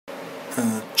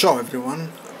Ciao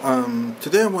everyone,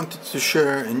 today I wanted to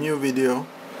share a new video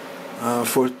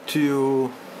for two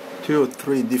or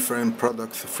three different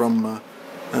products from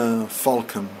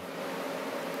Falcam.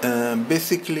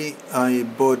 Basically I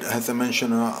bought, as I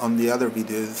mentioned on the other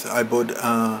videos, I bought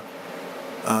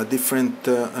different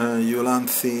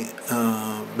Ulanzi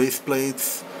base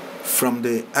plates from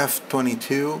the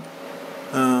F22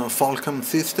 Falcam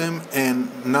system,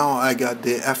 and now I got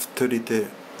the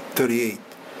F38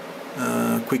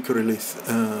 quick release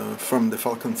from the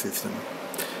Falcam system.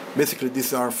 Basically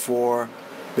these are for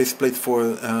base plates for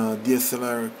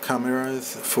DSLR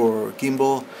cameras, for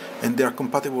gimbal, and they are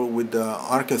compatible with the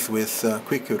Arcas with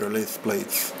quick release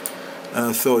plates.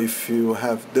 So if you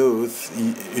have those,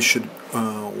 you should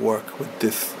work with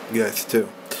this guys too.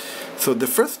 So the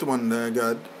first one that I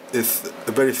got is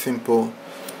a very simple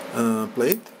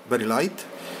plate, very light,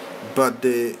 but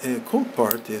the cool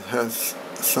part, it has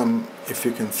some, if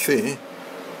you can see,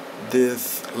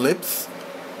 these lips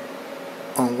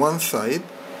on one side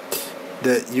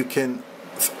that you can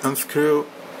unscrew,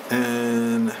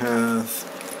 and has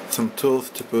some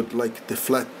tools to put like the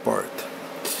flat part.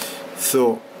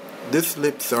 So these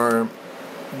lips are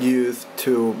used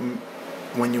to,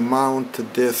 when you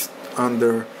mount this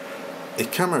under a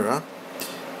camera,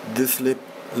 these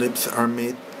lips are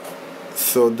made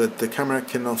so that the camera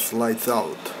cannot slide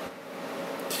out.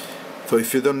 So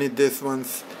if you don't need these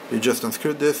ones, you just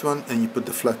unscrew this one and you put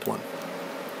the flat one,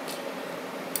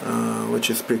 which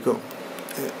is pretty cool.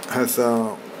 It has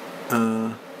a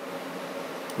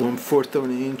 1/4 of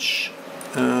an inch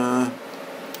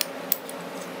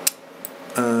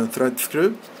thread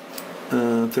screw,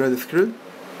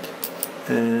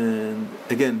 and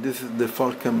again this is the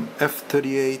Falcam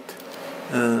F38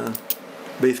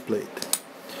 base plate.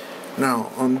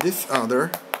 Now on this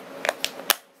other,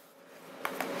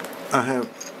 I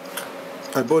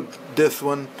bought this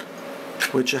one,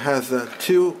 which has a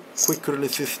 2 quick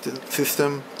release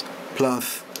system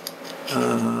plus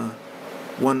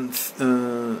one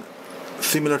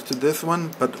similar to this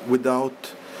one, but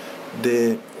without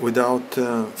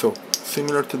so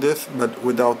similar to this but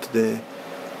without the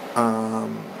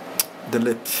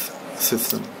lips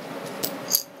system.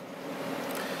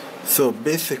 So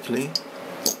basically,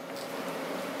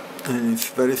 and it's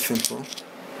very simple,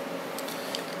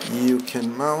 you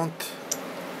can mount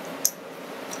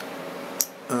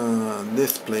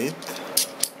this plate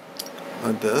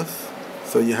like this.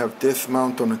 So you have this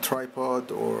mount on a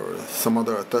tripod or some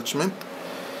other attachment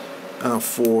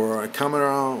for a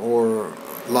camera or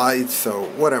lights or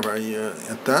whatever you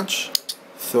attach.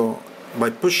 So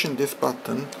by pushing this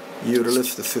button, you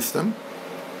release the system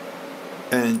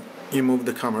and you move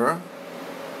the camera.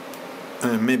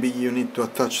 Maybe you need to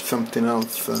attach something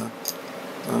else, for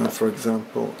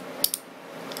example,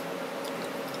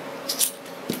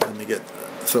 let me get,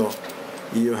 so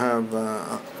you have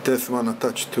this one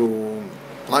attached to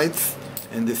lights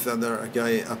and this other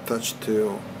guy attached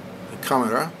to a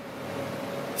camera.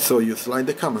 So you slide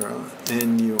the camera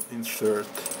and you insert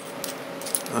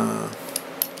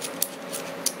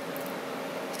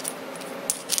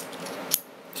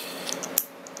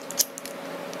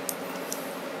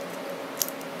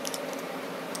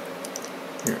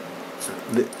here.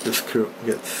 The screw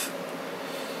gets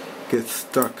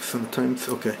stuck sometimes.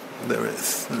 Okay, there it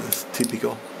is. It's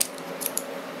typical.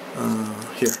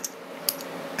 Here,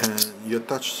 and you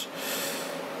attach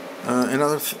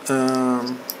another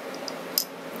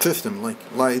system like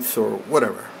lights or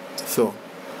whatever. So,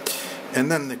 and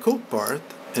then the cool part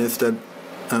is that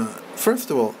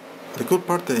first of all, the cool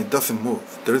part that it doesn't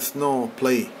move. There is no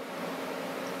play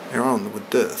around with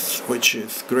this, which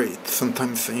is great.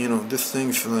 Sometimes, you know, this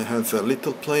thing has a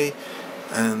little play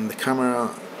and the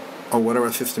camera or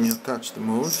whatever system you attach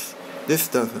moves. This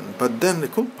doesn't. But then the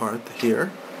cool part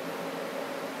here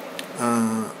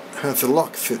has a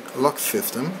lock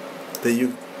system that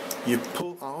you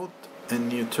pull out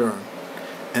and you turn,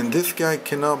 and this guy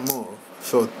cannot move.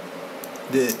 So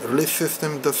the release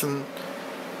system doesn't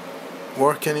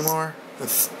work anymore.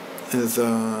 It's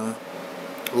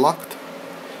locked,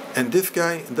 and this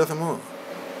guy doesn't move.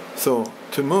 So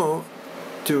to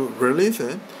release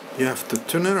it, you have to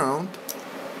turn it around,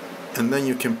 and then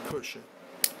you can push it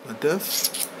like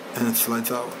this, and it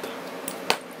slides out.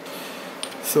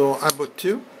 So I bought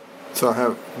two. So I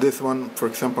have this one, for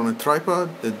example, on a tripod,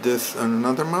 this on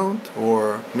another mount,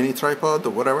 or mini tripod,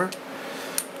 or whatever.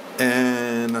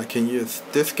 And I can use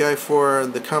this guy for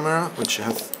the camera, which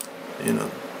has, you know,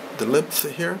 the lips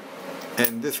here,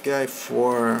 and this guy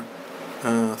for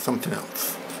something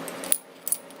else.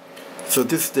 So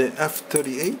this is the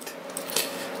F38.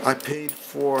 I paid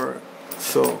for,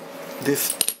 so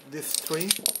this these three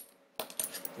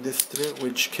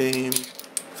which came,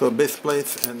 so base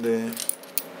plates and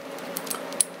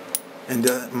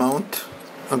the mount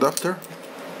adapter,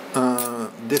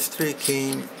 these three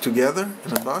came together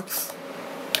in a box,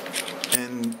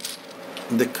 and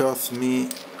they cost me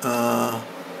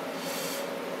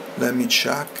let me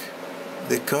check,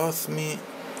 they cost me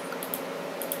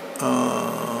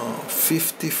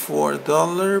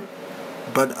 $54,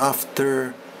 but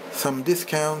after some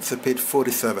discounts I paid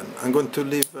 $47. I'm going to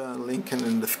leave a link in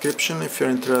the description if you're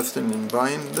interested in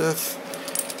buying this.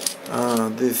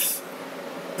 This,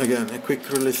 again, a quick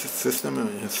release system,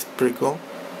 it's pretty cool.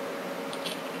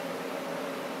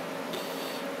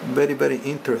 Very, very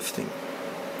interesting.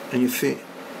 And you see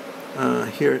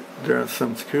here there are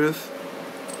some screws,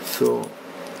 so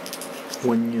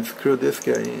when you screw this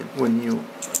guy in, when you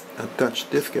attach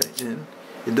this guy in,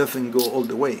 it doesn't go all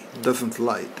the way, it doesn't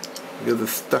slide, because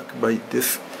it's stuck by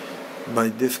this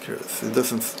screws. It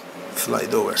doesn't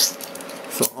slide over,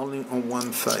 so only on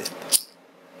one side.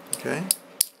 Okay,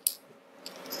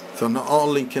 so not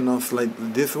only cannot slide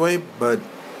this way, but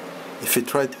if you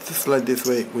try to slide this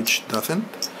way, which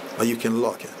doesn't, but you can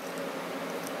lock it.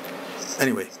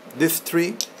 Anyway, this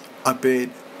three I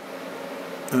paid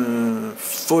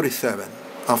 $47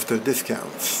 after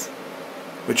discounts,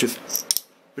 which is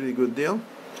pretty good deal,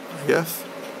 I guess.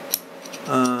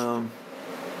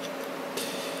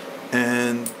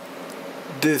 And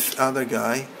this other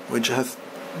guy, which has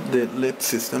the lip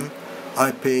system,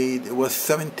 I paid, it was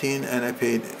 $17 and I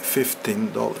paid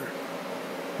 $15.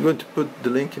 I'm going to put the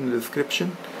link in the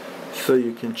description so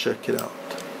you can check it out.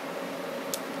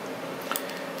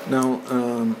 Now,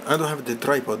 I don't have the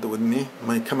tripod with me,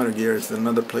 my camera gear is in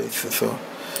another place, so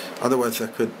otherwise I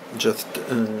could just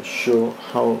show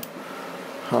how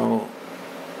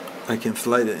I can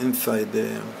slide it inside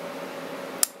the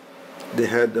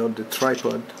head of the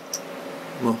tripod.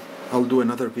 Well, I'll do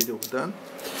another video with that.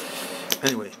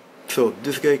 Anyway, so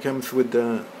this guy comes with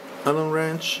the Allen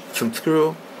wrench, some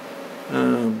screw,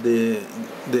 the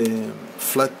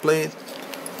flat plate,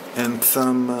 and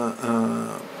some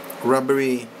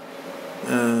rubbery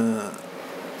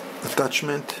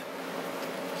attachment,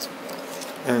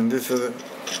 and this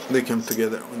they come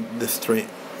together with this tray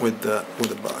with the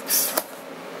box.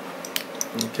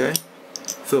 Okay,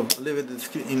 so I'll leave it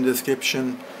in the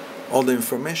description all the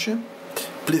information.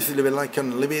 Please leave a like on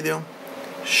the video,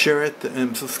 share it,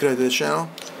 and subscribe to the channel.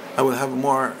 I will have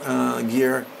more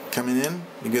gear coming in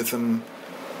because I'm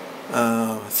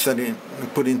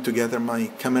putting together my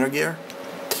camera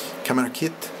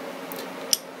kit,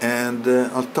 and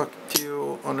I'll talk to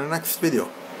you on the next video.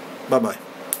 Bye bye.